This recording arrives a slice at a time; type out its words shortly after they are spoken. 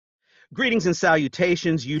Greetings and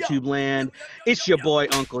salutations, YouTube land. It's your boy,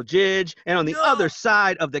 Uncle Gij. And on the other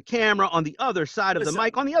side of the camera, on the other side of the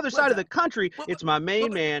mic, on the other side of the country, it's my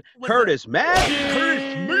main man, Curtis Mack.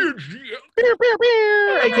 AKA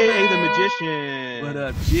the Magician. What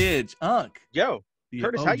up, Gij? Unc. Yo,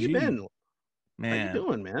 Curtis, OG. how you been? Man, how you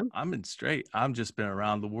doing, man? I'm been straight. I'm just been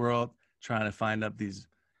around the world trying to find up these,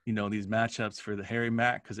 these matchups for the Harry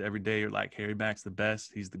Mack, because every day you're like, Harry Mack's the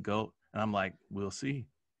best. He's the GOAT. And I'm like, we'll see.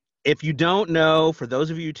 If you don't know, for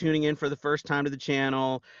those of you tuning in for the first time to the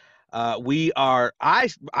channel,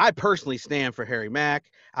 I personally stand for Harry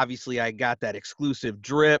Mack. Obviously, I got that exclusive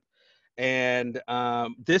drip. And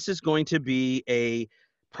this is going to be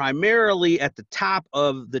primarily at the top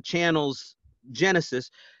of the channel's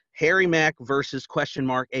genesis, Harry Mack versus question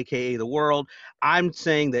mark, AKA the world. I'm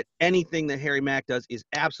saying that anything that Harry Mack does is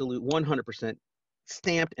absolute 100%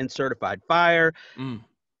 stamped and certified fire.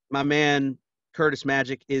 My man, Curtis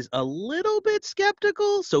Magic, is a little bit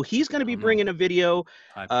skeptical, so he's going to be bringing a video,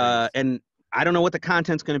 and I don't know what the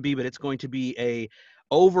content's going to be, but it's going to be a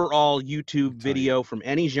overall YouTube video from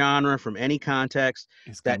any genre, from any context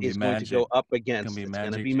that is going to go up against. It's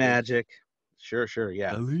going to be magic. Sure,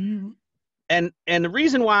 yeah. And the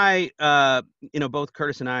reason why both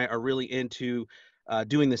Curtis and I are really into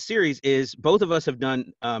doing this series is both of us have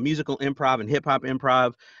done musical improv and hip hop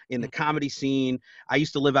improv in the comedy scene. I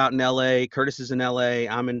used to live out in LA. Curtis is in LA.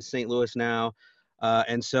 I'm in St. Louis now.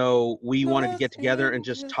 And so we wanted to get together and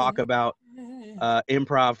just talk about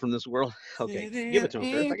improv from this world. Okay, give it to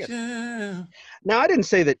him, Curtis, I guess. Now, I didn't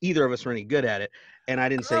say that either of us are any good at it, and I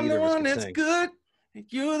didn't say either of us could sing. Good.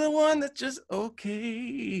 You're the one that's just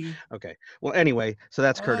okay. Okay. Well, anyway, so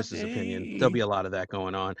that's Curtis's opinion. There'll be a lot of that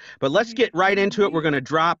going on. But let's get right into it. We're going to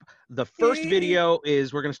drop the first video. We're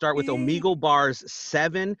going to start with Omegle Bars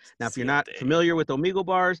 7. Now, if you're not familiar with Omegle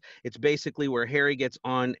Bars, it's basically where Harry gets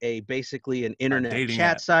on basically an internet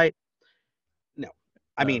chat site. No,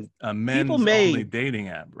 I mean, a men's only dating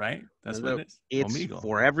app, right? That's what it is. It's Omegle.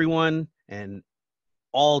 For everyone and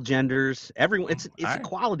all genders. Everyone. It's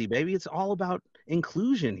equality, baby. It's all about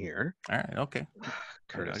inclusion here. All right, okay.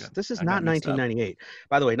 Curtis, this is not 1998.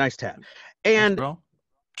 By the way, nice tab. And thanks,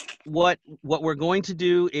 what we're going to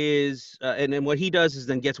do is, and then what he does is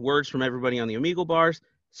then gets words from everybody on the Omegle Bars,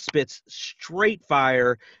 spits straight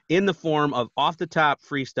fire in the form of off the top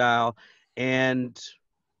freestyle, and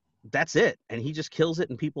that's it. And he just kills it,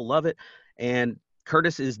 and people love it. And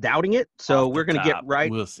Curtis is doubting it, so we're gonna get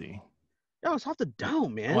right. We'll see. No, it's off the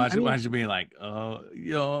dome, man. Why should be like, oh,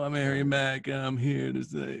 yo, I'm Harry Mack, and I'm here to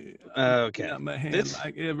say, okay, got my hand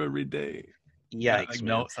like every day. Yikes, like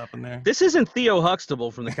notes up in there. This isn't Theo Huxtable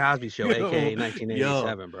from The Cosby Show, aka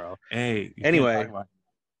 1987, bro. Hey. Anyway.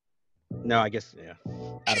 No, I guess, yeah.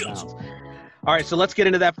 Out of bounds. All right, so let's get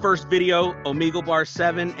into that first video, Omegle Bar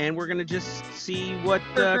 7, and we're going to just see what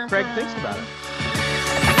Craig thinks about it.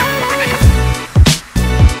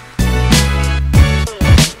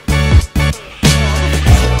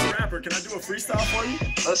 Can I do a freestyle for you?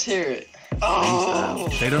 Let's hear it. Oh,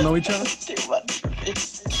 they don't know each other? What's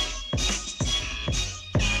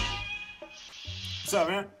up,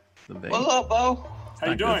 man? What's up, Bo? How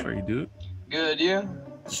you doing? Good for you, dude. Good, you?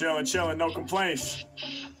 Chilling, no complaints.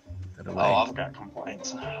 Oh, I've got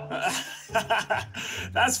complaints.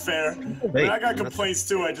 That's fair. I got complaints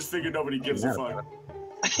too. I just figured nobody gives a fuck.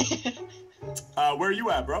 Where are you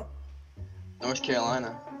at, bro? North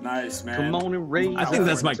Carolina. Nice, man. Come on and raise. I think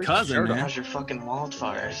that's my cousin, man. How's your fucking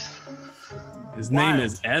wildfires? His name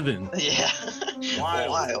is Evan. Yeah.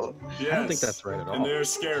 Wild. Yes. I don't think that's right at all. And they're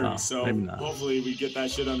scary, so hopefully we get that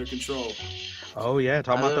shit under control. Oh, yeah,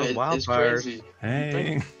 talking about those wildfires.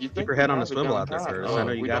 Hey. You keep your head on a swivel out there, Curtis. I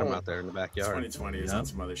know you got them out there in the backyard. 2020 is on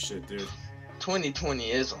some other shit, dude.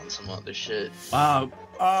 2020 is on some other shit. Wow.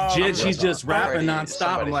 He's just rapping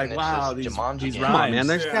nonstop. I'm like, wow, these rhymes. Come on, man.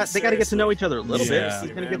 They got to get to know each other a little bit.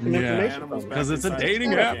 He's going to get some information. Because it's a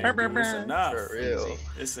dating app. It's enough. For real.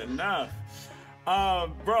 It's enough.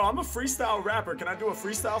 Bro, I'm a freestyle rapper. Can I do a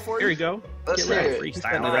freestyle for you? Here you go. Let's hear it.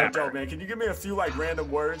 Freestyle rapper. Dope, man. Can you give me a few like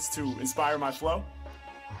random words to inspire my flow?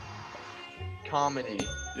 Comedy.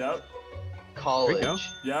 Yep. College.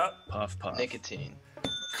 Yep. Puff. Nicotine.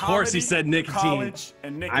 Of course he said nicotine. College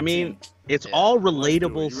and nicotine. I mean, it's all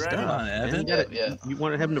relatable stuff. Come on, Evan. You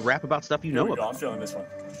want him to rap about stuff you know about. I'm feeling this one.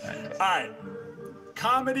 All right.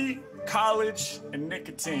 Comedy, college, and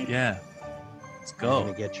nicotine. Yeah. Let's go.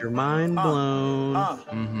 Gonna get your mind blown.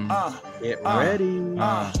 Get ready.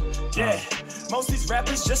 Yeah. Most these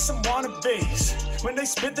rappers just some wannabes. When they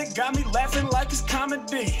spit, they got me laughing like it's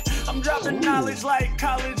comedy. I'm dropping knowledge like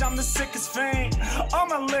college, I'm the sickest fiend. All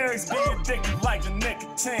my lyrics be addictive like the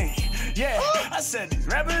nicotine. Yeah, I said these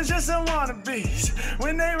rappers just some wannabes.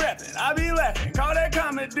 When they rapping, I be laughing, call that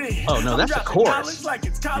comedy. Oh no, that's the chorus. Like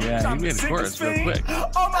it's college, Yeah, I'm you made the the chorus sickest real fiend.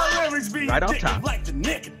 quick. All my lyrics be Right on addictive top. like the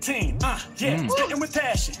nicotine. Spitting with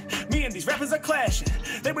passion. Me and these rappers are clashing.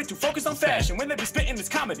 They way too focused on fashion. When they be spitting, it's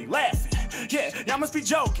comedy, laughing. Yeah, y'all must be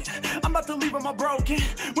joking. I'm about to leave them all broken.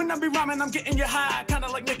 When I be rhyming, I'm getting you high, kinda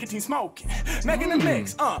like nicotine smoking. Mac in the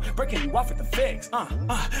mix, breaking you off with the fix.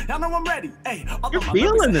 Y'all know I'm ready. Hey, You're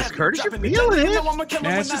feeling this, Curtis. You're feeling it.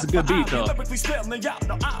 Man, it's just a good beat, though. Y'all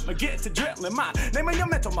know I'ma get to drilling. My name and your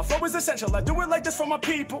mental, my flow is essential. I do it like this for my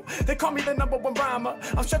people. They call me the #1 rhymer.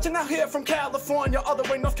 I'm stretching out here from California all the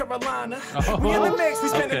way North Carolina. We in the mix, we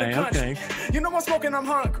spinning the country. You know I'm smoking, I'm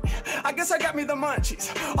hungry. I guess I got me the munchies.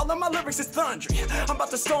 All of my lyrics is thundry. I'm about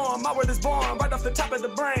to storm, my word is born right off the top of the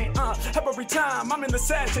brain. Every time I'm in the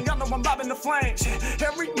session, y'all know I'm robbing the flames.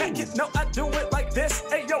 Harry Mack, you know I do it like this.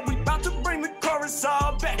 Hey yo, we about to bring the chorus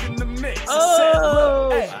all back in the mix. Oh,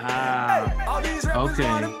 Hey, all these rappers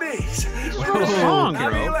wanna be. Strong, I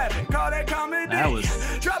be bro. laughing, call that comedy. That was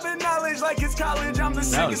dropping knowledge like it's college. I'm the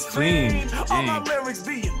That was sickest clean. fiend. All my Dang. lyrics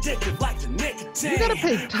be addictive like the nicotine. You gotta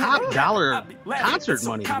pay top dollar I be laughing, concert it's so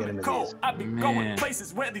money to get into comical. these. I be going Man.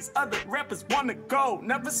 places where these other rappers wanna go.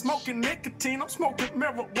 Never smoking nicotine, I'm smoking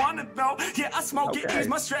marijuana though. Yeah, I smoke it, Okay. ease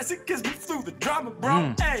my stress, it gets me through the drama,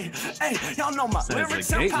 bro. Hey, y'all know my Said it's a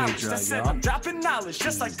lyrics and gateway polished. I drug, said y'all. I'm dropping knowledge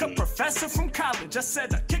just like a professor from college. I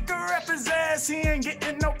said I kick a rapper's ass, he ain't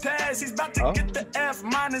getting no pass. He's about to get the F-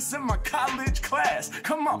 in my college class.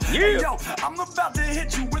 Come on, hey, yo, I'm about to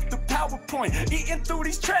hit you with the PowerPoint. Eating through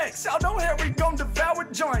these tracks, y'all know Harry gon' devour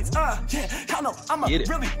joints. Yeah, y'all know I'ma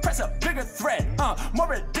really press a bigger threat. More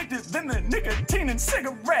addictive than the nicotine and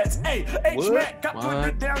cigarettes. Hey, H Mack, I put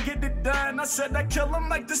it down, get it done. I said I kill them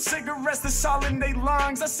like the cigarettes, that's all in they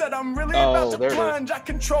lungs. I said I'm really about to plunge. I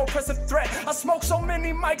control, press a threat. I smoke so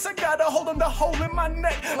many mics, I gotta hold them the hole in my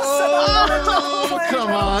neck. I said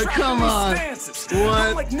come on, come on.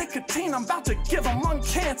 I'm like nicotine, I'm about to give them lung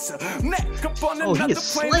cancer. Neck up on Oh, he another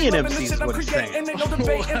is plane, slaying loving the MCs, shit I'm what he's creating, saying. ain't no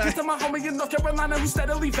debate. And peace to my homie in North Carolina who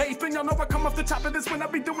steadily vaping. Y'all know I come off the top of this when I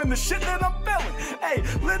be doing the shit that I'm feeling. Hey,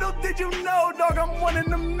 little did you know, dog, I'm 1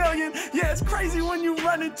 in a million. Yeah, it's crazy when you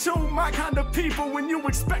run into my kind of people. When you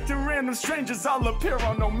expecting random strangers all appear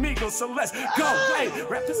on Omegle. So let's go. Hey,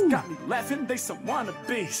 rappers got me laughing, they some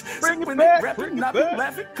wannabes. So when they rapping, I be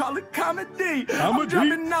laughing, call it comedy. I'm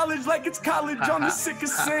dropping knowledge like it's college on the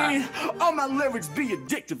sickest scene. All my lyrics be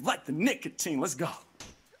addictive like the nicotine. Let's go.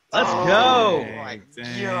 Let's go. Oh my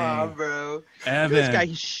Dang. god, bro. Evan, This guy,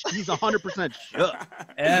 he's 100% shook.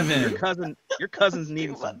 Evan, Your cousin's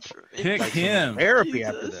needing Too some much for me. pick him. therapy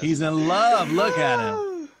after Jesus. this. He's in love. Look at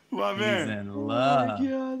him. My He's man. in Oh my love.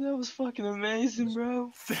 god, that was fucking amazing,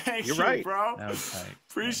 bro. Thank You're you, right. bro. That was tight.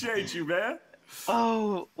 Appreciate you, man.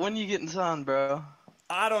 Oh, when you getting signed, bro?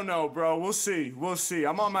 I don't know, bro. We'll see. We'll see.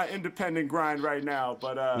 I'm on my independent grind right now,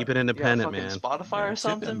 but Keep it You got independent, fucking man. Spotify or Yeah,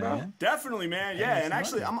 something, tip it, bro? man. definitely, man. Yeah, and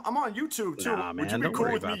actually, I'm on YouTube too. Nah, man, Would you be don't cool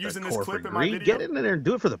worry with me about the using this corporate clip in my greed. video? Get in there and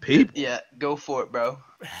do it for the people. Yeah, go for it, bro.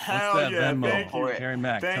 Hell What's that yeah, Venmo? thank you. Harry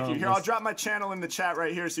Mack. Thank tell you. him Here, I'll what's- drop my channel in the chat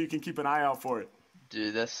right here so you can keep an eye out for it.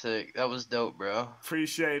 Dude, that's sick. That was dope, bro.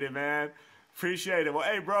 Appreciate it, man. Appreciate it. Well,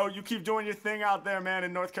 hey, bro, you keep doing your thing out there, man,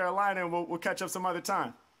 in North Carolina, and we'll catch up some other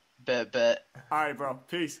time. Bet. All right, bro.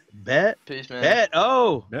 Peace. Bet. Peace, man. Bet.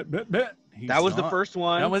 Oh, Bet. He's that was the on. first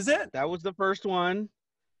one. That was it. That was the first one.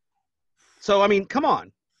 So, I mean, come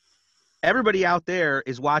on. Everybody out there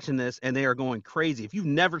is watching this and they are going crazy. If you've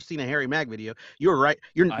never seen a Harry Mack video, you're right.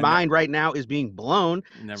 Your I mind right now is being blown.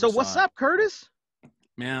 Never So saw what's it. up, Curtis?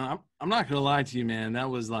 Man, I'm not gonna lie to you, man. That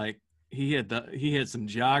was like he had some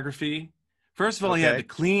geography. First of all, he had Okay. the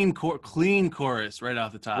clean chorus right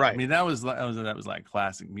off the top. Right. I mean, that was like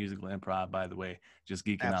classic musical improv, by the way. Just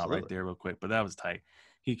geeking out right Absolutely. there real quick, but that was tight.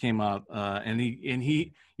 He came out and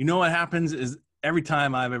he you know what happens is every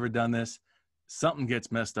time I've ever done this, something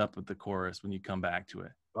gets messed up with the chorus when you come back to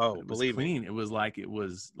it. Oh, It was believe me. clean. It was like it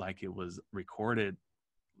was recorded,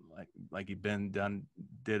 like he'd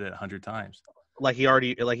did it 100 times. Like he had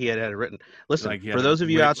it written. Listen, Like he had for a those of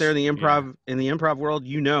you out there in the rich- improv world,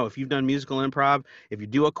 you know, if you've done musical improv, if you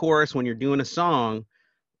do a chorus when you're doing a song,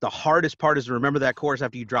 the hardest part is to remember that chorus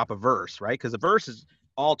after you drop a verse, right? Because the verse is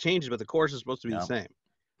all changes, but the chorus is supposed to be the same.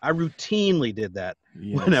 I routinely did that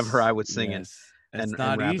whenever I would sing it. It's and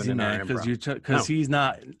not rapping easy, in our man, because improv. because he's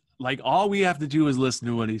not like all we have to do is listen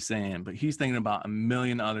to what he's saying, but he's thinking about a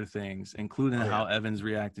million other things, including how Evan's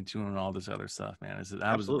reacted to him and all this other stuff, man.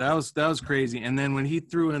 That was crazy. And then when he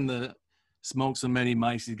threw in the smoke so many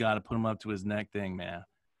mics, he's got to put him up to his neck thing, man.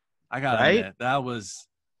 I gotta admit, that was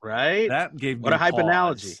that gave me what a hype pause.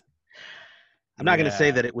 analogy. I'm not gonna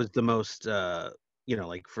say that it was the most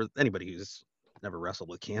like for anybody who's never wrestled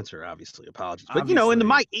with cancer, obviously apologies. But in the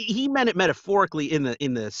mic, he meant it metaphorically in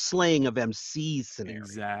the slaying of MCs scenario.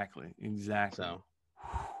 Exactly. So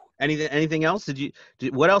anything else?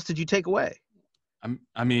 What else did you take away?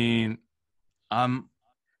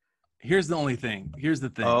 Here's the only thing. Here's the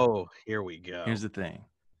thing. Oh, here we go. Here's the thing.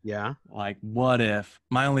 Yeah. Like, what if,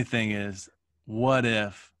 my only thing is, what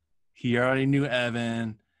if he already knew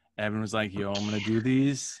Evan? Evan was like, yo, I'm going to do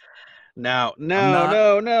these. No.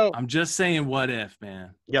 I'm just saying, what if,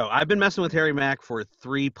 man? Yo, I've been messing with Harry Mack for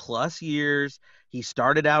 3+ years. He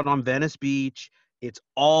started out on Venice Beach. It's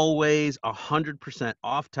always 100%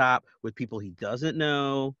 off top with people he doesn't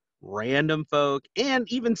know, random folk.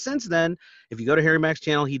 And even since then, if you go to Harry Mack's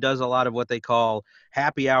channel, he does a lot of what they call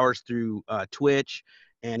happy hours through Twitch.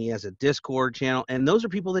 And he has a Discord channel, and those are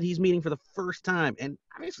people that he's meeting for the first time. And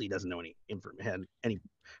obviously, he doesn't know any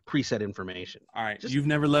preset information. All right, you've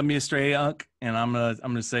never led me astray, Unc, and I'm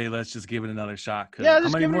gonna say let's just give it another shot. Yeah, how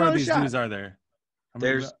many more of these dudes are there?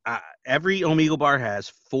 There's every Omegle bar has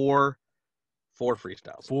four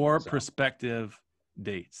freestyles, prospective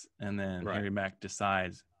dates, and then Harry Mack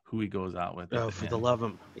decides who he goes out with. Oh, for the love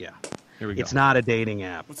of him, yeah. Here we go. It's not a dating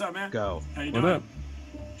app. What's up, man? Go. How you doing? doing?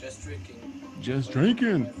 Just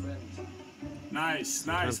drinking. Nice.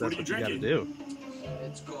 What are you drinking?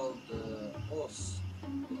 It's called Os.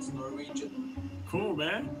 It's Norwegian. Cool,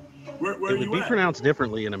 man. Where it are would you be at? pronounced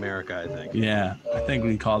differently in America, I think. Yeah, I think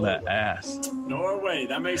we call that ass. Norway.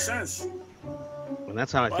 That makes sense. And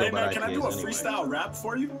that's how I feel Hey, about man, can I do a IPAs freestyle rap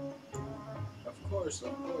for you? Of course.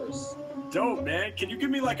 Dope, man. Can you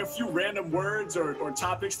give me like a few random words or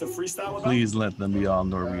topics to freestyle about? Please let them be all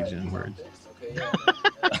Norwegian words.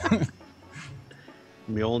 Okay,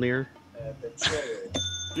 Mjolnir.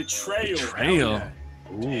 Betrayal.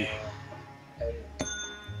 Ooh. Pain.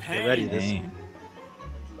 Get ready. This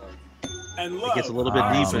and love. it gets a little bit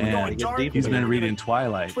deeper. Man. It gets deeper. He's been reading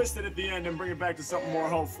Twilight. Twist it at the end and bring it back to something more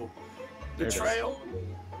hopeful. Betrayal.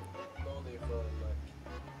 only for like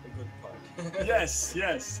a good part.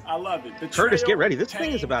 Yes. I love it. Betrayal, Curtis, get ready. This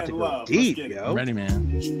thing is pain, about to and go love. deep, Let's get it. yo. Ready,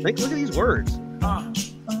 man. Look at these words. Oh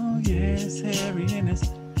yes, Harry and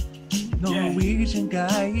his Norwegian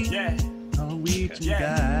guy. Yeah. Norwegian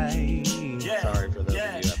guy. Sorry for those of you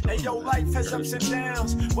that don't Hey, yo, know life has ups and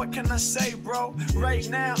downs. What can I say, bro? Right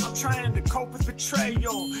now, I'm trying to cope with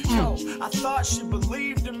betrayal. Yo, I thought she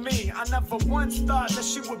believed in me. I never once thought that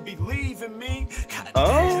she would be leaving me. God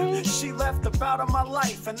damn, she left up out of my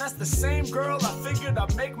life. And that's the same girl I figured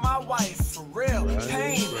I'd make my wife. For real,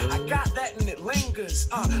 pain, I got that and it lingers.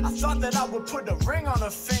 I thought that I would put a ring on her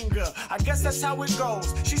finger. I guess that's how it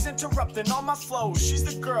goes. She's interrupting all my flows. She's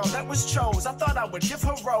the girl that was chose. I thought I would give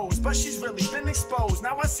her rose, but she's really been exposed.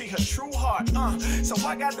 Now I see her true heart. So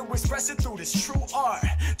I got to express it through this true art.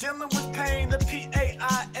 Dealing with pain, the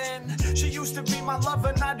P-A-I-N. She used to be my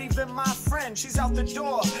lover, not even my friend. She's out the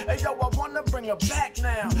door. Hey yo, I wanna bring her back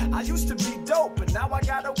now. I used to be dope, but now I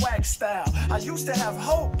got a whack style. I used to have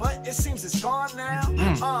hope, but it seems it's gone now.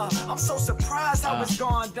 I'm so surprised how it's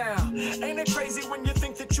gone down. Ain't it crazy when you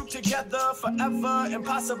think that you together forever?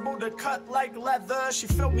 Impossible to cut like leather. She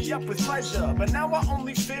filled me up with pleasure, but now I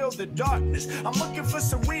only feel the darkness. I'm looking for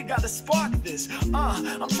some weed, gotta spark this.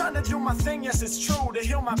 I'm trying to do my thing, yes it's true. To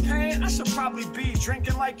heal my pain, I should probably be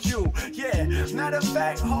drinking like you. Yeah, matter of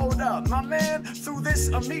fact, hold up, my man. Through this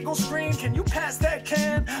Omegle screen, can you pass that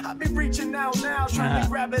can? I be reaching out now, trying to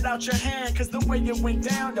grab it out your hand. Cause the way it went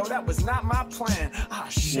down, yo, that was not my plan.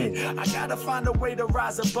 Shit, I gotta find a way to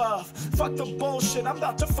rise above. Fuck the bullshit, I'm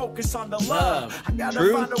about to focus on the love. I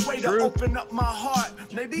gotta find a way to open up my heart.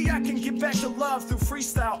 Maybe I can get back to love through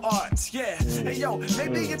freestyle arts. Yeah, hey yo,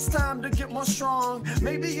 maybe it's time to get more strong.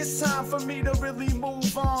 Maybe it's time for me to really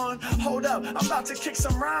move on. Hold up, I'm about to kick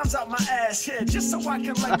some rhymes out my ass. Yeah, just so I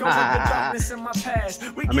can let go of the darkness in my past.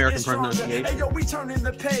 We getting stronger. Hey yo, we turning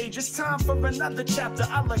the page. It's time for another chapter.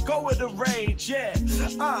 I let go of the rage. Yeah,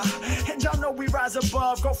 and y'all know we rise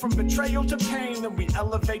above. Go from betrayal to pain, then we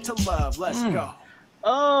elevate to love. Let's go.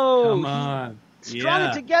 Oh, Come on. strung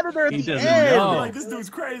it together there at He the doesn't end. know. Like, this dude's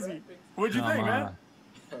crazy. What'd you think, man?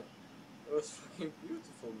 It was fucking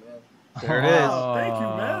beautiful, man. There it is. Oh, thank you,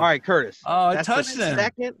 man. All right, Curtis. Oh, I that's touched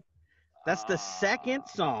the him. That's the second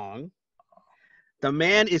song. The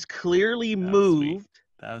man is clearly That was moved, sweet.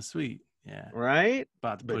 That was sweet. Yeah. right?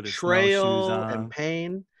 About to put his Betrayal snowshoes on. and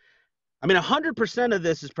pain. I mean, 100% of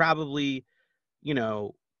this is probably, you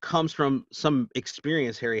know, comes from some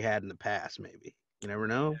experience Harry had in the past, maybe. You never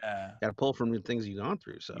know. Yeah. Got to pull from the things you've gone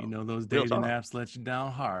through. So, you know, those real dating talk. apps let you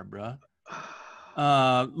down hard, bro.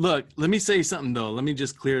 Look, let me say something though. Let me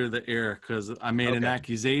just clear the air because I made an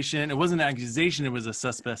accusation. It wasn't an accusation. It was a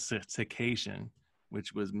suspicitation,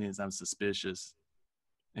 which means I'm suspicious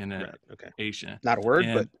in a Asian. Not a word,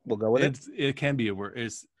 but we'll go with it. It can be a word.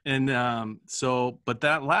 But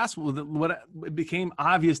that last one, it became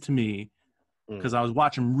obvious to me because I was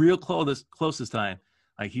watching real close this time.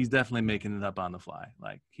 Like he's definitely making it up on the fly.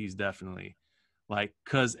 Like he's definitely like,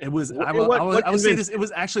 cause it was, I would say this, it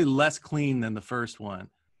was actually less clean than the first one.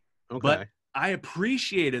 Okay. But I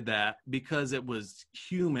appreciated that because it was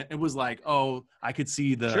human. It was like, oh, I could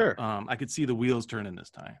see the wheels turning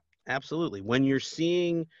this time. Absolutely. When you're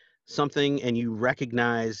seeing something and you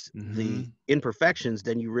recognize the imperfections,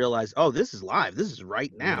 then you realize, oh, this is live. This is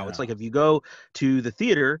right now. Yeah. It's like if you go to the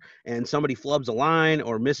theater and somebody flubs a line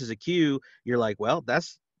or misses a cue, you're like, well,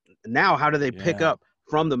 that's now how do they pick up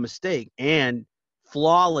from the mistake and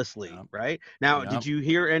flawlessly, right? Now, did you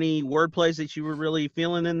hear any word plays that you were really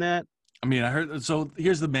feeling in that? I mean, I heard, so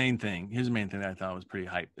here's the main thing. Here's the main thing that I thought was pretty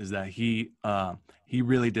hype is that he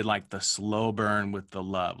really did like the slow burn with the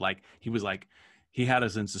love. Like he had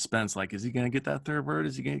us in suspense. Like, is he going to get that third word?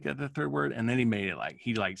 Is he going to get that third word? And then he made it like,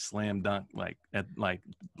 he like slam dunk, like at like,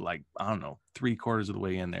 I don't know, 3/4 of the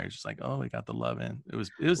way in there. It's just like, oh, he got the love in. It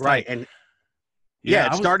was right. And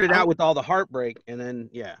it started out with all the heartbreak and then,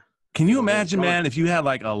 Can you imagine, man, if you had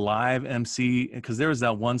like a live MC, because there was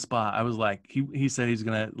that one spot, I was like, he said he's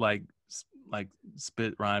going to like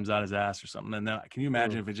spit rhymes out his ass or something. And then can you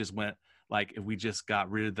imagine if it just went like, if we just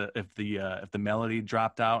got rid of if the melody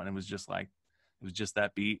dropped out and it was just like, it was just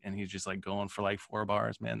that beat and he's just like going for like 4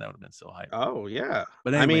 bars, man, that would have been so hype. Oh yeah.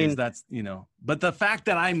 But anyways, I mean, that's, you know, but the fact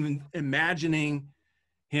that I'm imagining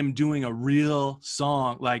him doing a real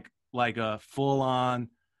song, like a full on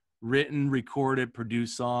written, recorded,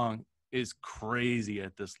 produced song is crazy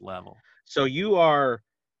at this level. So you are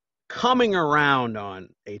coming around on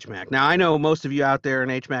H Mack. Now I know most of you out there in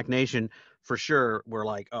H Mack Nation for sure were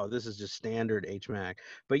like, oh, this is just standard H Mack.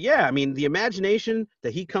 But yeah, I mean, the imagination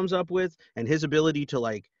that he comes up with and his ability to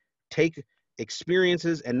like take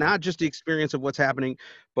experiences and not just the experience of what's happening,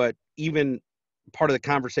 but even part of the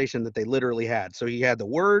conversation that they literally had. So he had the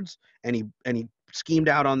words and he schemed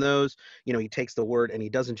out on those. You know, he takes the word and he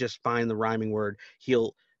doesn't just find the rhyming word.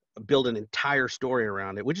 He'll build an entire story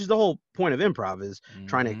around it, which is the whole point of improv, is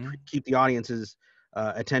trying to keep the audience's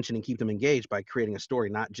attention and keep them engaged by creating a story,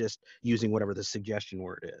 not just using whatever the suggestion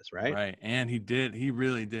word is, right? Right. And he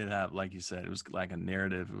really did have, like you said, it was like a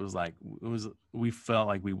narrative. We felt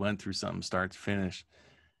like we went through something start to finish.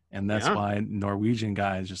 And that's why Norwegian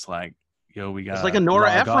guys just like, yo, we got it's like a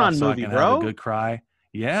Nora Ephron movie, bro. Have a good cry.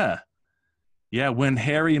 Yeah. Yeah. When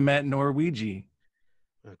Harry met Mrgij.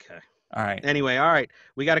 Okay. All right. Anyway, all right.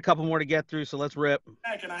 We got a couple more to get through, so let's rip.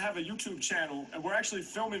 And I have a YouTube channel, and we're actually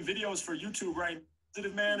filming videos for YouTube right now.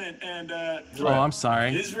 Man and oh, I'm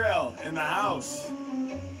sorry. Israel in the house.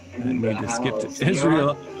 I didn't mean to skip to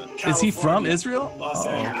Israel. California. Is he from Israel? Los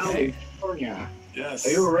Angeles. California. Yes.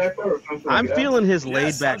 Are you a rapper or something? I'm feeling his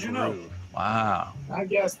laid-back groove. Wow. I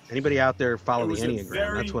guess. Anybody out there follow the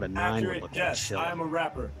Enneagram? That's what a 9 would look like. Yes, I'm a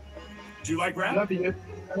rapper. Do you like rap? Nothing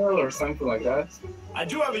or something like that. I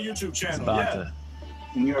do have a YouTube channel.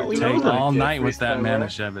 Take all night with that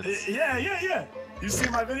Manischewitz. Yeah. You see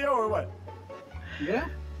my video or what? Yeah.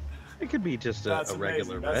 It could be just a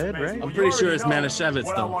regular red, right? I'm pretty sure it's Manischewitz,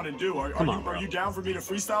 what though. I want to do. Are you down for me to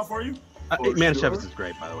freestyle for you? Manischewitz is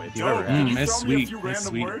great, by the way. If you ever it's sweet. It's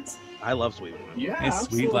sweet. Words? I love sweet. Yeah, it's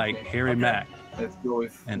sweet like Harry Mack. Let's go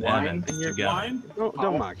with and wine. Evan together.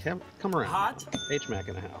 Don't mock him. Come around. Hot. H Mack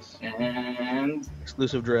in the house. And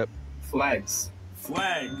exclusive drip. Flags.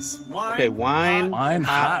 Wine. Okay, wine.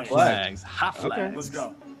 Hot flags. Hot flags. Okay. Let's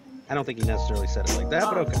go. I don't think he necessarily said it like that,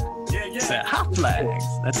 but okay. Yeah. Said hot flags.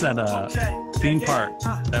 That's that theme park.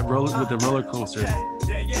 That roller with the roller coaster.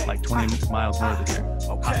 Like 20 miles north of here.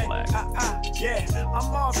 Hot flags. Yeah,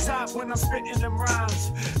 I'm off top when I'm spitting them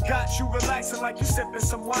rhymes. Got you relaxing like you sipping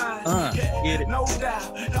some wine. Get it. No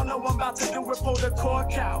doubt. Y'all know I'm about to do it, pull the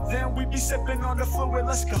cork out. Then we be sipping on the fluid.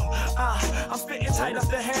 Let's go. I'm spitting tight up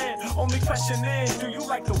the head. Only question is, do you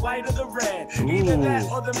like the white or the red? Either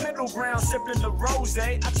that or the middle ground, sipping the rose.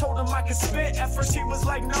 I told him I could spit. At first he was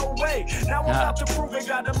like, no way. Now I'm about to prove it.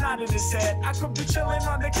 Got him nodding his head. I could be chilling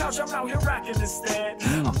on the couch. I'm out here rocking instead.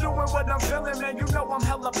 I'm doing what I'm feeling, man. You know I'm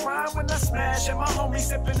hella prime when I smash. And my homie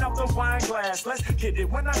sipping up the the wine glass. Let's hit it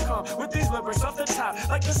when I come with these lyrics off the top,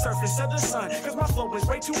 like the surface of the sun, cause my flow is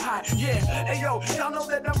way too hot. Yeah, hey yo, y'all know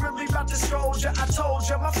that I'm really about to scold ya. I told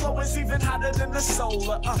ya, my flow is even hotter than the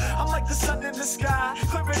solar. I'm like the sun in the sky,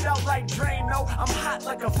 clear it out like Drano. I'm hot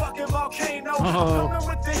like a fucking volcano. I'm coming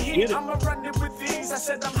with the heat, I'ma run it with these. I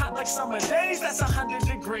said I'm hot like summer days, that's 100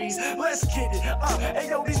 degrees. Let's get it. Hey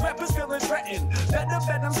yo, these rappers feeling threatened. Better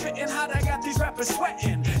bet I'm spitting hot, I got these rappers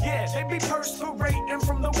sweating. Yeah, they be perspirating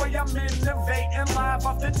from the way I'm innovating. Live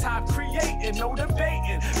off the top, creating, no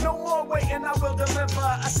debating. No more waiting, I will deliver.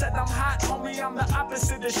 I said I'm hot, homie, I'm the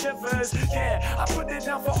opposite of shivers. Yeah, I put it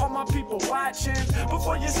down for all my people watching.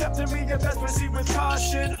 Before you step to me, you best proceed with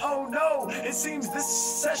caution. Oh no, it seems this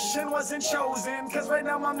session wasn't chosen, cause right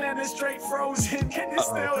now my man is straight frozen. Can you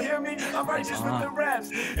still hear me? I'm righteous with the raps.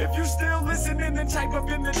 If you still listening, then type up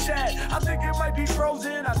in the chat. I think it might be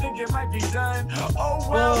frozen, I think it might be done. Oh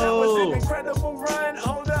well, that was an incredible run.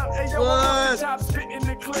 Hold up, hey yo, I'm off the top, spitting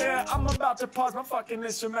it clear. I'm about to pause my fucking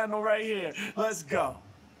instrumental right here. Let's go.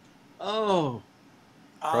 Oh.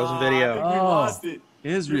 Frozen video. I think we lost it.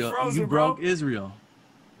 Israel. Frozen, you broke bro. Israel.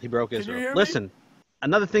 He broke you Israel. hear me? Listen,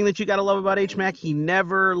 another thing that you got to love about H Mack, he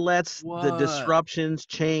never lets the What? disruptions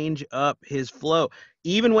change up his flow.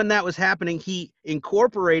 Even when that was happening, he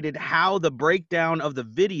incorporated how the breakdown of the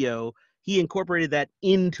video, he incorporated that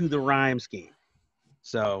into the rhyme scheme.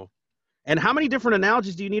 So, and how many different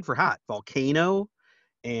analogies do you need for hot? Volcano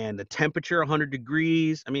and the temperature, 100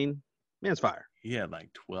 degrees. I mean, man's fire. He had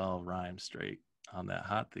like 12 rhymes straight on that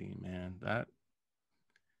hot theme, man.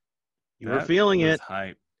 You were feeling was it.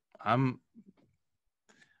 Hype. I'm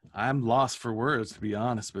lost for words, to be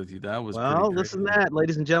honest with you. That was Well, pretty listen to crazy. that,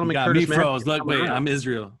 ladies and gentlemen. You got Curtis me Mack froze. is Look, coming wait, around. I'm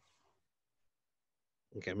Israel.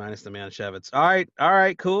 Okay, minus the Manischewitz. All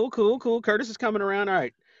right, cool. Curtis is coming around. All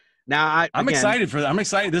right. Now I'm excited for that. I'm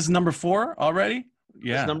excited. This is number 4 already? This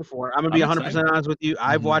Yeah. is number 4. I'm gonna be 100% honest with you.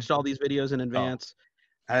 I've Mhm. watched all these videos in advance.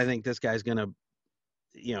 I think this guy's gonna,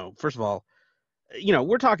 first of all,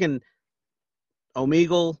 we're talking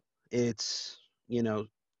Omegle. It's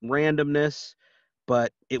randomness,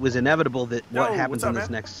 but it was inevitable that what happens in this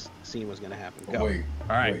next scene was gonna happen. Go. Wait,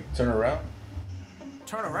 All right. wait, turn around.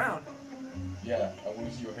 Turn around. Yeah, I want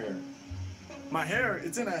to see your hair. My hair,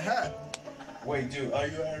 it's in a hat. Wait, dude, are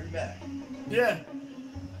you Harry Mack? Yeah.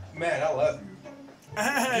 Man, I love you.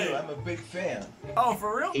 Hey. Dude, I'm a big fan. Oh,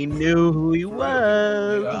 for real? He knew who he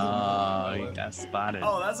was. Oh, he got spotted.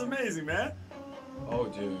 Oh, that's amazing, man. Oh,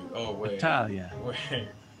 dude. Oh, wait. Italia. Wait.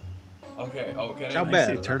 Okay. Okay. Ciao, I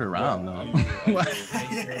Bella. say turn around, though. I mean,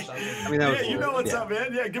 that was Yeah, you know what's up,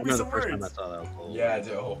 man. Yeah, give me the some first time I words. saw that was cool. Yeah,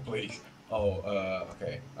 dude. Oh, please. Oh,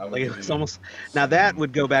 okay. Like it's almost now that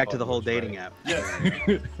would go back to the whole dating app. Yes.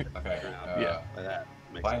 Okay. Yeah. By that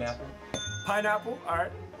makes Pineapple. Pineapple. All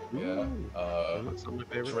right. Yeah. That's some of my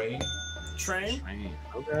favorite. Train. Train.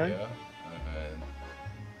 Okay. Yeah. And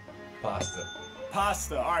pasta.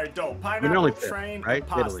 Pasta. All right, dope. I mean, they're only Pineapple, fair, train, right? and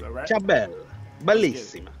pasta, Italy. right? Ciao bella.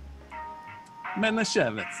 Bellissima.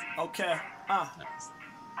 Manischewitz. Okay. That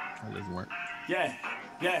doesn't work. Yeah.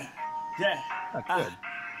 That's good.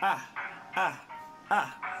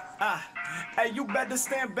 Hey, you better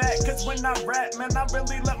stand back, cause when I rap, man, I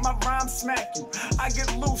really let my rhymes smack you. I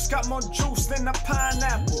get loose, got more juice than a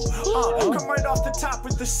pineapple. Come right off the top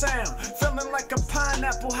with the sound. Feeling like a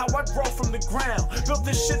pineapple, how I grow from the ground. Built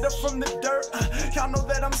this shit up from the dirt. Y'all know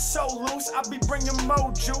that I'm so loose. I be bringing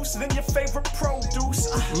more juice than your favorite produce.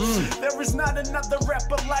 There is not another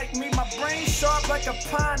rapper like me. My brain sharp like a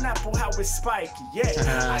pineapple, how it's spiky. Yeah,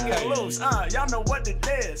 I get loose. Y'all know what it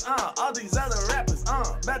is. All these other rappers,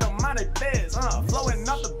 better mind it biz. Flowing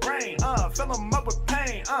off the brain. Fill them up with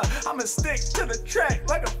pain. I'ma stick to the track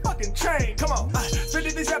like a fucking train. Come on.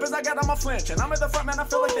 Spitting these rappers I got on my flinch. And I'm at the front, man, I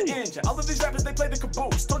feel like the engine. All of these rappers, they play the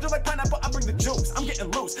caboose. Told you like pineapple, I bring the juice. I'm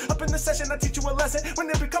getting loose. Up in the session, I teach you a lesson. When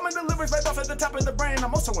they be coming the lyrics right off at the top of the brain,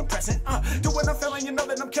 I'm also impressing. Do what I'm feeling, you know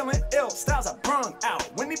that I'm killing. Ill styles I brung out.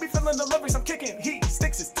 When he be feeling the lyrics, I'm kicking. He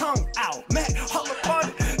sticks his tongue out. Mack, all up on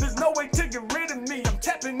it. There's no way to get rid of me. I'm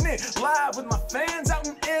tapping in live with my fans out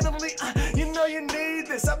in Italy. You know you need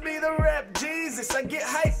this. I be the rap Jesus. I get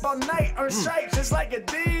hype all night, earn stripes just like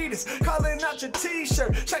Adidas. Calling out your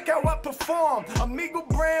t-shirt. Check how I perform. Omegle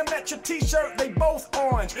brand match your t-shirt. They both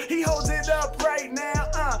orange. He holds it up right now.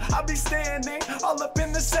 I be standing all up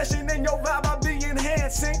in the session and your vibe I be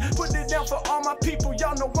enhancing. Put it down for all my people.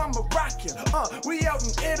 Y'all know I'm a rocker. We out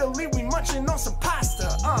in Italy. We munching on some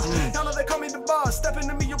pasta. Y'all know they call me the boss. Step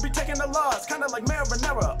into me, you'll be taking the loss. Kinda like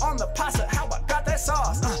marinara on the pasta. How I got that best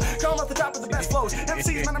sauce. Come off the top with the best flows.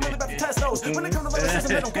 MCs, man, I'm really about to test those. When it comes to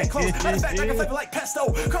lyricism, they don't get close. Matter of fact, I can flavor like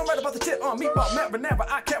pesto. Come right about the tip on meatball, never.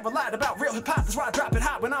 I can't rely about real hip hop. That's why I drop it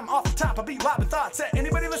hot when I'm off the top. I be lobbing thoughts at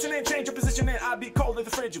anybody listening. Change your position and I be cold in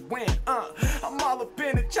the frigid wind. I'm all up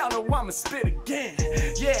in it, y'all know I'ma spit again.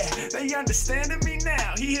 Yeah, they understanding me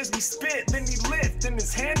now. He hears me spit, then he lift in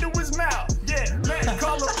his hand to his mouth. Yeah, man,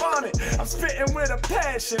 call up on it. I'm spitting with a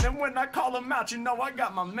passion, and when I call him out, you know I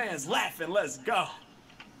got my mans laughing. Let's go.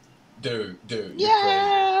 Dude.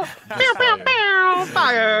 Yeah. Bow, bow, bow,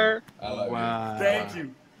 fire. Wow. Thank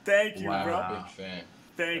you, wow, bro. Big fan.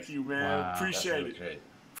 Thank you, man. Wow. Appreciate it. Great.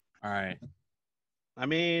 All right. I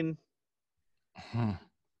mean,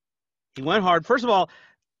 he went hard. First of all,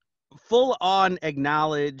 full on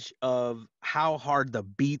acknowledge of how hard the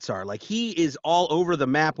beats are. Like, he is all over the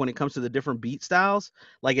map when it comes to the different beat styles.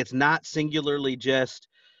 Like, it's not singularly just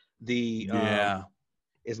the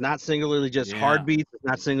it's not singularly just hard beats. It's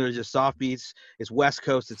not singularly just soft beats. It's West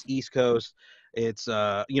Coast. It's East Coast. It's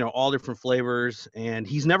all different flavors, and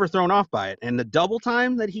he's never thrown off by it. And the double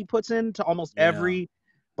time that he puts into almost every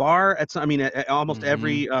bar, at almost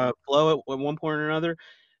every flow at one point or another,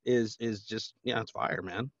 is just it's fire,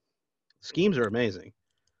 man. Schemes are amazing.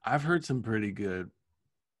 I've heard some pretty good,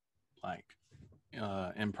 like,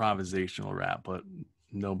 improvisational rap, but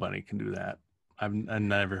nobody can do that. I've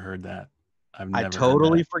never heard that. I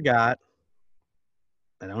totally forgot.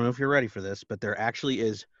 I don't know if you're ready for this, but there actually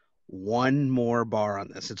is one more bar on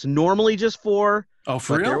this. It's normally just 4. Oh,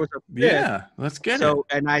 for real? Yeah, let's get it.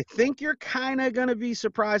 And I think you're kind of going to be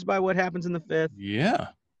surprised by what happens in the 5th. Yeah.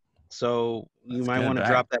 So you might want to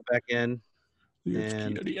drop that back in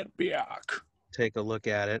and back. Take a look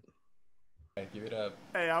at it. Hey, give it up.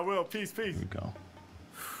 Hey, I will. Peace. Here we go.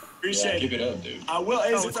 Appreciate it. Give it up, dude. I will.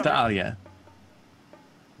 Talia.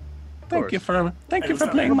 Thank you for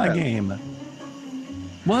playing my game.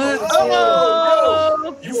 What?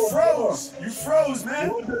 Oh, you froze,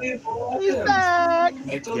 man. He's back.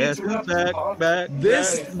 Yes, he's back.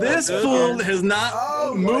 This fool has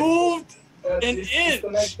not moved an inch.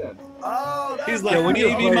 He's like,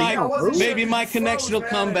 maybe my connection will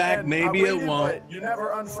come back, maybe it won't. You never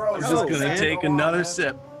unfroze. I'm just gonna take another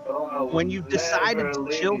sip. When you decided to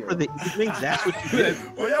chill for the evening, that's what you did.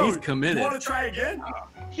 He's committed. You want to try again?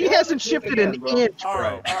 He hasn't shifted an inch, bro. All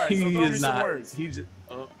right, He so is not.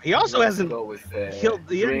 He also hasn't killed.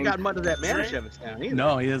 He hasn't got much of that Manischewitz down either.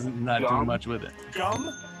 No, he hasn't doing much with it. Gum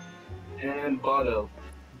and bottle.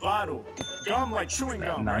 Gum like chewing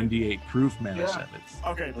gum. 98 proof Manischewitz.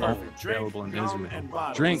 Okay, perfect. Available in Israel. And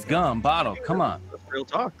bottle. Drink, gum, bottle. Come on. That's real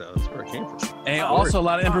talk, though. That's where it came from. And also, a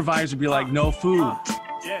lot of improvisers would be like, no food.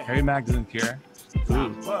 Yeah. Harry Mack doesn't care.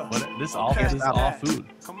 Food. But this is all food.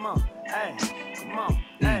 Come on. Hey.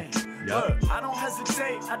 Hey. Look, I don't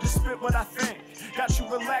hesitate. I just spit what I think. Got you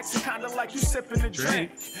relaxing, kinda like you sipping a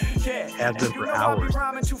drink. Yeah, and you know I be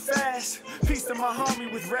rhyming too fast. Peace to my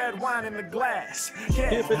homie with red wine in the glass.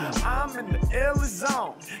 Yeah, I'm in the illest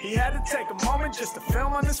zone. He had to take a moment just to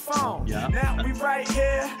film on his phone. Now we right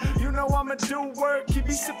here. You know I'ma do work. He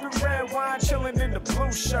be sipping red wine, chilling in the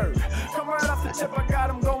blue shirt. Come right off the tip, I got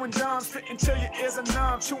him going dumb. Spitting till your ears are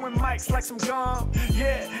numb. Chewing mics like some gum.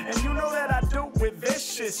 Yeah, and you know that I do with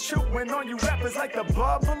vicious. Chewing on you rappers like the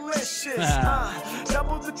bubblicious.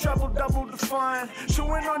 Double the trouble, double the fun.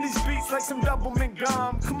 Chewing on these beats like some double mint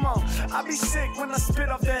gum. Come on, I be sick when I spit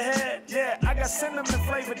off the head. Yeah, I got cinnamon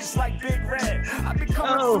flavor just like Big Red. I be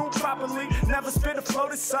coming through properly, never spit a flow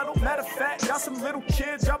that's subtle. Matter of fact, y'all some little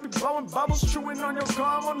kids, y'all be blowing bubbles, chewing on your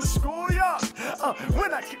gum on the schoolyard.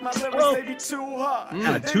 When I kick my lyrics, they be too hard.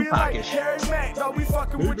 They be like, Harry Mack, dog, we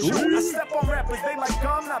fucking with you. I step on rappers, they like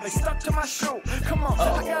gum, now they stuck to my shoe. Come on,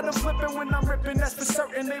 I got them flipping when I'm ripping, that's for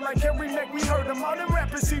certain. They like Harry Mack, we heard them. All them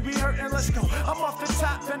rappers, he be hurting, let's go. I'm off the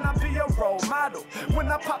top, then I be a role model. When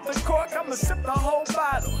I pop the cork, I'ma sip the whole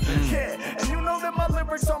bottle. Yeah, and you know that my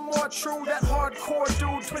lyrics are more true. That hardcore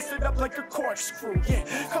dude twisted up like a corkscrew. Yeah,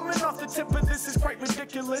 coming off the tip of this is quite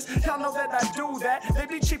ridiculous. Y'all know that I do that. They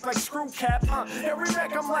be cheap like screw cap. Every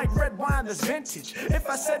Mack, I'm like red wine that's vintage. If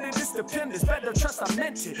I said it, it's dependence. Better trust I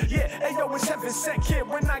meant it. Yeah, hey yo, it's heaven sent kid.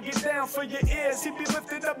 When I get down for your ears, he be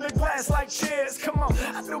lifting up the glass like cheers. Come on,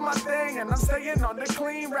 I do my thing and I'm staying on the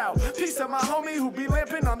clean route. Peace to my homie who be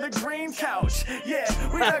lamping on the green couch. Yeah,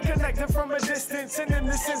 we not connected from a distance. And in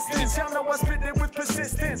this instance, y'all know I spit it with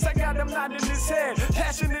persistence. I got him nodding his head,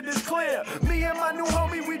 passionate is clear. Me and my new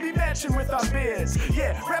homie, we be matching with our beards.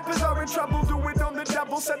 Yeah, rappers are in trouble, do it on the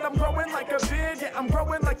double. Said I'm growing like a beard, yeah, I'm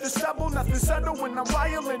growing like the stubble. Nothing subtle when I'm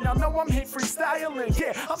wildin'. Y'all know I'm hate freestyling.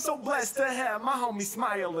 Yeah, I'm so blessed to have my homie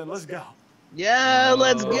smiling. Let's go. Yeah,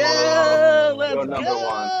 let's go. Oh, Let's you're number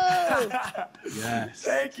go. Yes.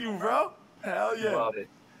 Thank you, bro. Hell yeah. Love it.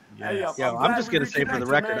 Hey, Yes. Yo, I'm glad just we gonna say for the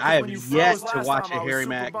reconnected, record, man, 'cause I have when you yet froze to last watch time, a I was Harry super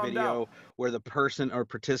Mack bummed video out. where the person or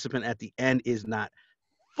participant at the end is not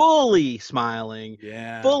fully smiling,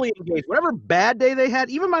 Yeah. fully engaged. Whatever bad day they had,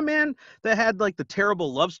 even my man that had like the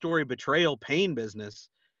terrible love story, betrayal, pain business,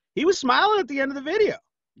 he was smiling at the end of the video.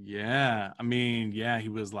 Yeah. I mean, yeah, he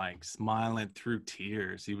was like smiling through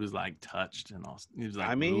tears. He was like touched and all. He was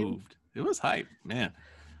like moved. It was hype, man.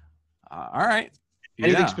 All right.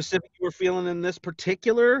 Anything Yeah. specific you were feeling in this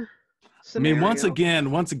particular scenario? I mean,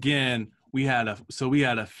 once again, we had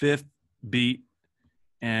a fifth beat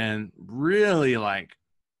and really like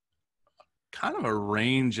kind of a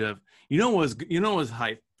range of, was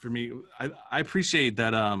hype for me. I appreciate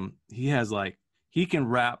that he can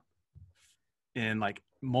rap in like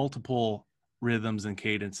multiple rhythms and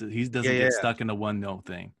cadences. He doesn't get stuck in a one note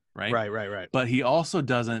thing, right? Right. But he also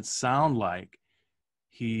doesn't sound like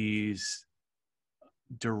he's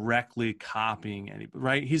directly copying anybody,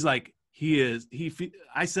 right? He's like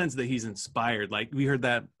I sense that he's inspired. Like we heard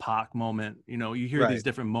that Pac moment, you hear these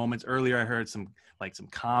different moments. Earlier I heard some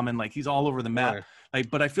Common, like he's all over the map.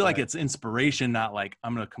 But I feel like it's inspiration, not like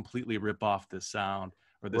I'm gonna completely rip off this sound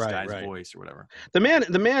or this guy's voice or whatever. The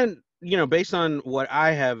man, based on what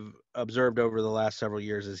I have observed over the last several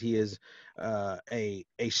years, is he is a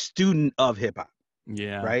student of hip hop.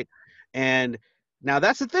 Yeah. Right. And now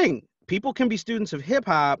that's the thing. People can be students of hip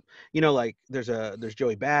hop, like there's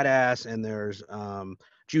Joey Badass and there's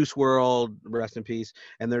Juice WRLD, rest in peace,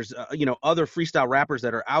 and there's other freestyle rappers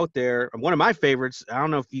that are out there. One of my favorites, I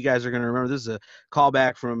don't know if you guys are going to remember, this is a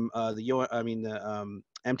callback from the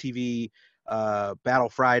MTV Battle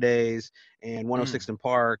Fridays and 106 in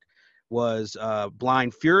Park, was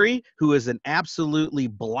Blind Fury, who is an absolutely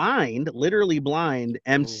literally blind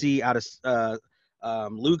MC out of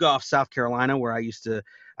Lugoff, South Carolina, where I used to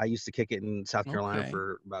kick it in South Carolina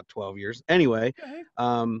for about 12 years. Anyway,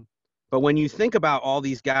 but when you think about all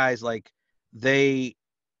these guys, like the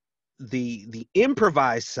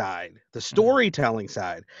improvised side, the storytelling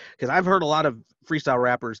side, because I've heard a lot of freestyle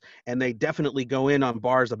rappers and they definitely go in on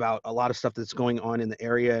bars about a lot of stuff that's going on in the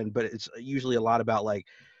area, but it's usually a lot about like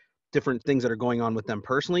different things that are going on with them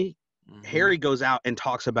personally. Harry goes out and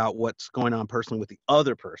talks about what's going on personally with the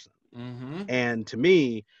other person. And to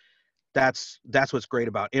me, that's what's great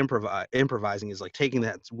about improvising, is like taking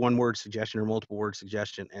that one word suggestion or multiple word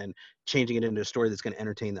suggestion and changing it into a story that's going to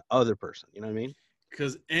entertain the other person. You know what I mean?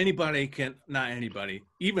 Because not anybody,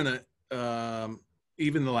 even the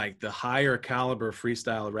higher caliber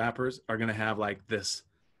freestyle rappers are going to have like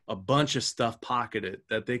a bunch of stuff pocketed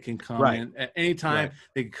that they can come in at any time.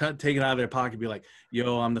 They can take it out of their pocket and be like,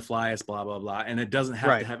 yo, I'm the flyest, blah, blah, blah. And it doesn't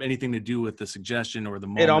have to have anything to do with the suggestion or the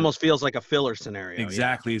moment. It almost feels like a filler scenario.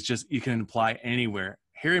 Exactly. It's just, you can apply anywhere.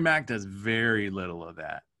 Harry Mack does very little of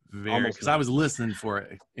that. Because I was listening for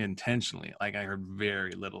it intentionally. Like I heard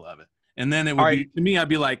very little of it. And then it would be, to me, I'd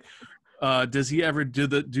be like, does he ever do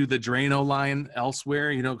the Drano line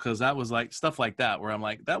elsewhere? Because that was like stuff like that where I'm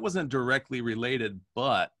like, that wasn't directly related,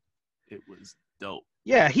 but it was dope.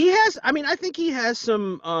 Yeah, he has. I mean, I think he has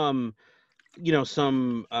some, some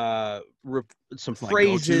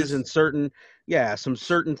phrases and some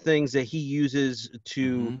certain things that he uses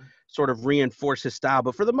to sort of reinforce his style.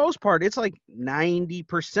 But for the most part, it's like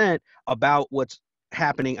 90% about what's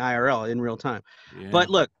happening IRL in real time. Yeah. But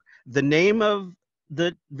look, the name of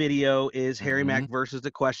the video is Harry Mack versus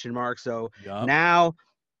the question mark. So now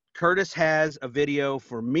Curtis has a video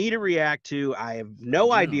for me to react to. I have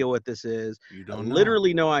no idea what this is.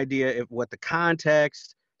 Literally no idea what the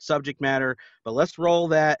context, subject matter, but let's roll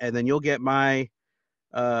that and then you'll get my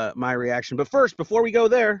my reaction. But first, before we go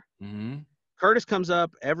there, Curtis comes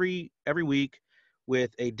up every week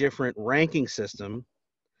with a different ranking system.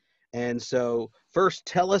 And so first,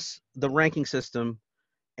 tell us the ranking system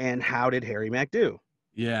and how did Harry Mack do?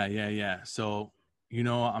 Yeah. So, I'm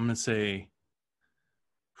going to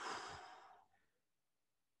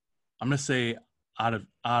say out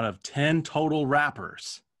of 10 total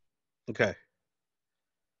rappers. Okay.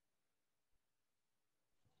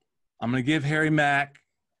 I'm going to give Harry Mack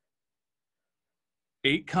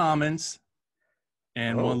 8 Commons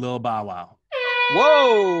and 1 Lil Bow Wow.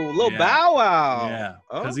 Whoa, Lil Bow Wow. Yeah,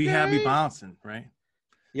 because he had me bouncing, right?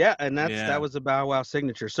 Yeah, and that was a Bow Wow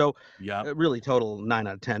signature. So really total 9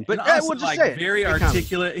 out of 10. But also, we'll just say very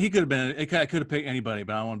articulate. He could have picked anybody,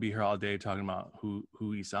 but I don't want to be here all day talking about who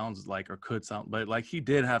he sounds like or could sound. But like he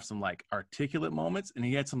did have some like articulate moments, and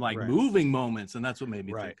he had some like moving moments, and that's what made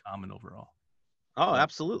me think Common overall. Oh,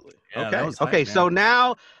 absolutely. Yeah, okay. that was hype, okay. man. So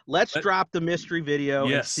now let's drop the mystery video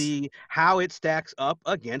and Yes. see how it stacks up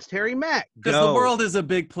against Harry Mack. Because the world is a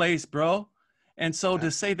big place, bro. And so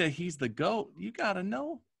to say that he's the GOAT, you gotta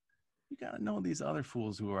know. You gotta know these other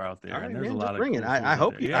fools who are out there. All right, and there's man, a lot just of bring cool it. I fools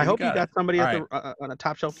hope out you. there. Yeah, I hope you got somebody All at right. the on a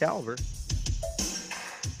top shelf caliber.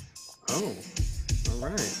 Oh, all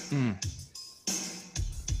right. I'm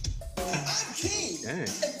king, Okay. and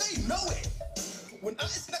they know it. When I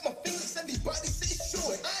snap my fingers, everybody say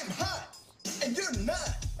sure. I'm hot, and you're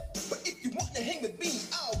not. But if you want to hang with me,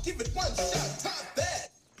 I'll give it one shot. Top that.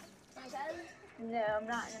 No, I'm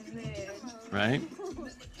not in the mood. Right?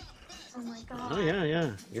 Oh my god. Oh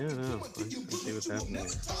yeah. No, I see what's happening.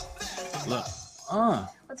 Look.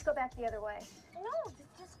 Let's go back the other way. No,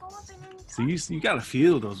 just go up and then. So you gotta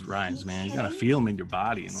feel those rhymes, man. You gotta feel them in your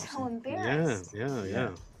body. You know So what I'm saying? embarrassed. Yeah.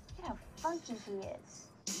 Look at how funky he is.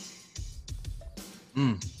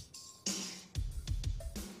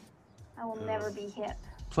 I will never be hip.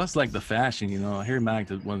 Plus, like the fashion, you know, Harry Mack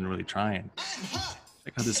wasn't really trying.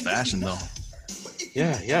 Check out this fashion, though.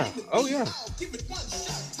 Yeah. Oh yeah.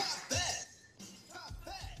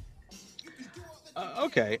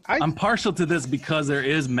 Okay. I'm partial to this because there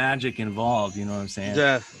is magic involved. You know what I'm saying?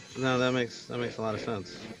 No, that makes a lot of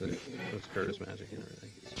sense. It's Curtis magic and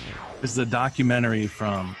everything. This is a documentary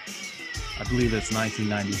from, I believe it's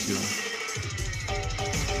 1992.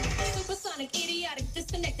 Supersonic, idiotic,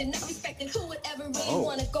 disconnected, not respected. Who would ever really Oh,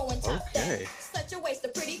 want to go and top okay. that? Such a waste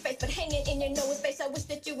of pretty face, but hanging in your nose space. I wish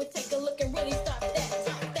that you would take a look and really stop that.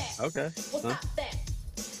 Top that. Okay. Well, stop that.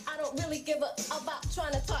 I don't really give a about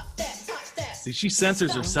trying to top that. Top that. See, she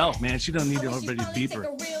censors herself, man. She don't need everybody to beep her.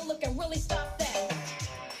 Take a real look and really stop that.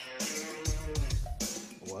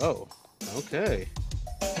 Whoa. Okay.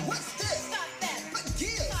 What's this? Stop that.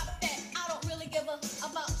 Stop that. I don't really give a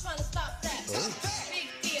about trying to stop that. Stop that. Big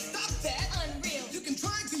deal. Stop that. Unreal. You can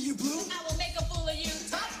try to, you blue. I will make a fool of you.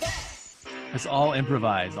 Stop that. It's all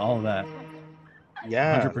improvised, all of that.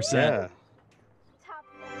 Yeah. 100%. Yeah.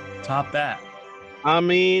 Top that. I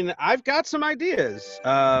mean, I've got some ideas.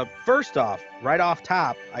 First off, right off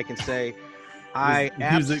top, I can say I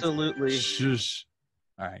Music. absolutely Shush.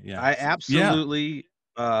 All right, yeah. I absolutely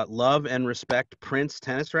love and respect Prince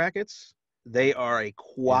tennis rackets. They are a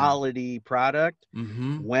quality product.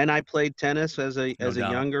 When I played tennis as a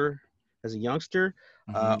youngster,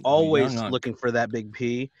 always looking for that big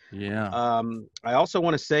P. Yeah. I also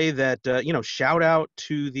want to say that shout out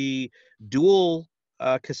to the dual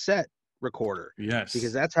cassette recorder. Yes.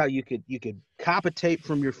 Because that's how you could cop a tape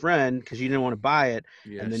from your friend because you didn't want to buy it,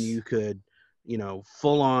 and then you could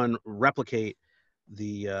full on replicate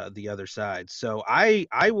the other side. So I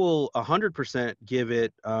will 100% give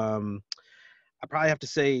it I probably have to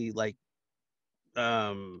say like out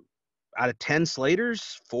of 10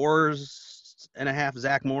 Slaters, 4.5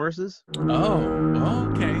 Zach Morris's. Oh,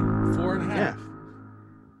 okay. 4.5.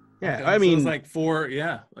 Yeah, Okay, I so mean, it's like 4.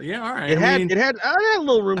 Yeah, all right. It had a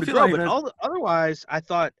little room to grow, like but otherwise, I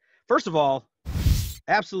thought, first of all,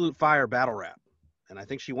 absolute fire battle rap, and I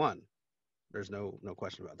think she won. There's no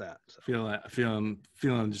question about that. So.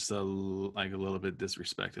 Feeling just a little bit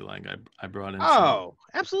disrespected. Like I brought in. Oh,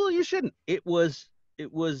 absolutely, you shouldn't. It was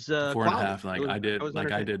 4.5.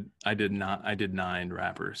 Like I did 9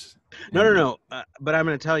 rappers. No. But I'm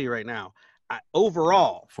going to tell you right now,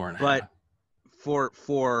 overall, 4.5. But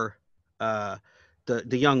for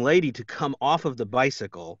the young lady to come off of the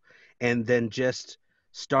bicycle and then just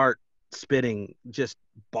start spitting just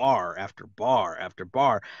bar after bar after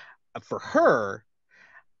bar, for her,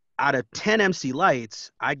 out of 10 MC Lights,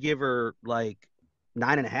 I'd give her like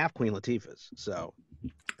 9.5 Queen Latifahs. So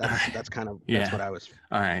that's kind of that's what I was.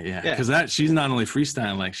 All right, yeah, because she's not only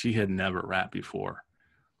freestyling, like she had never rapped before.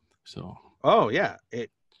 So it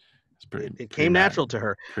came natural to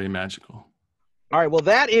her. Pretty magical. All right, well,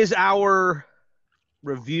 that is our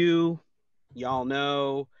review. Y'all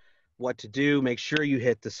know what to do. Make sure you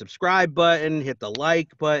hit the subscribe button, hit the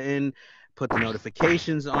like button, put the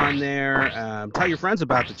notifications on there. Tell your friends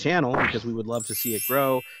about the channel because we would love to see it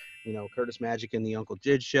grow. Curtis Magic and the Uncle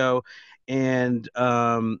Jid Show. And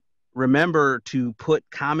remember to put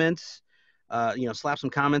comments, slap some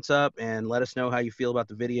comments up and let us know how you feel about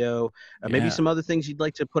the video. Maybe some other things you'd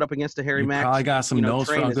like to put up against the Harry Mack. Probably got some notes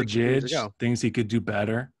for Uncle Jid, things he could do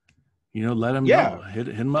better. Let him know. Hit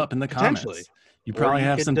him up in the comments. You probably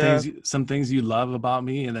have some things you love about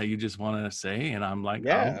me and that you just want to say, and I'm like,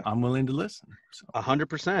 I'm willing to listen.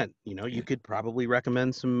 100%. You could probably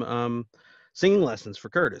recommend some singing lessons for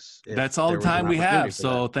Curtis. That's all the time we have.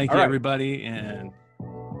 So thank you, everybody, and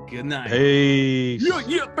good night. Peace.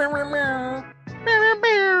 Yeah.